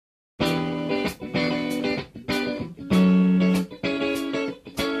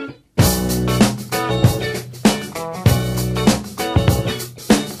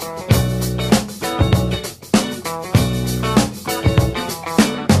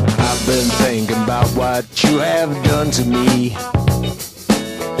been thinking about what you have done to me.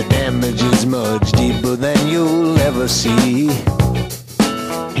 The damage is much deeper than you'll ever see.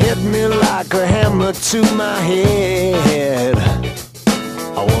 Hit me like a hammer to my head.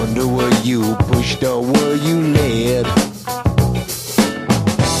 I wonder were you pushed or were you led?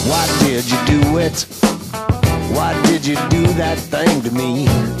 Why did you do it? Why did you do that thing to me?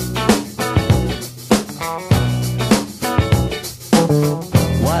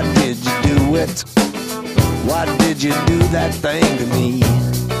 Why did you do it? Why did you do that thing to me?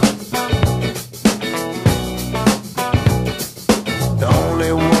 The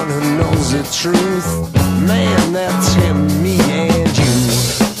only one who knows the truth, man, that's him, me and you.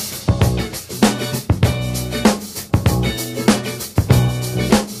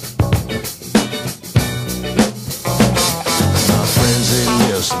 My friends, they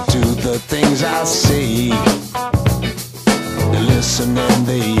listen to the things I say. They listen and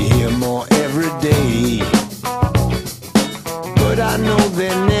they hear more every day. But I know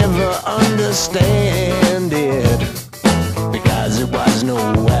they never understand it, because it was no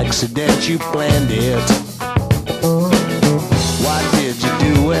accident, you planned it. Why did you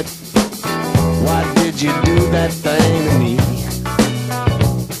do it? Why did you do that thing to me?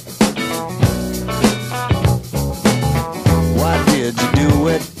 Why did you do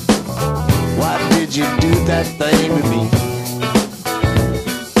it? Why did you do that thing to me?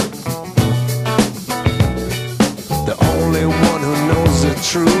 The only one who knows the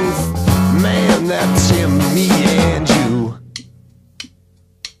truth, man, that's him, me and you.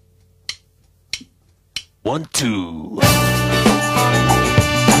 1, 2.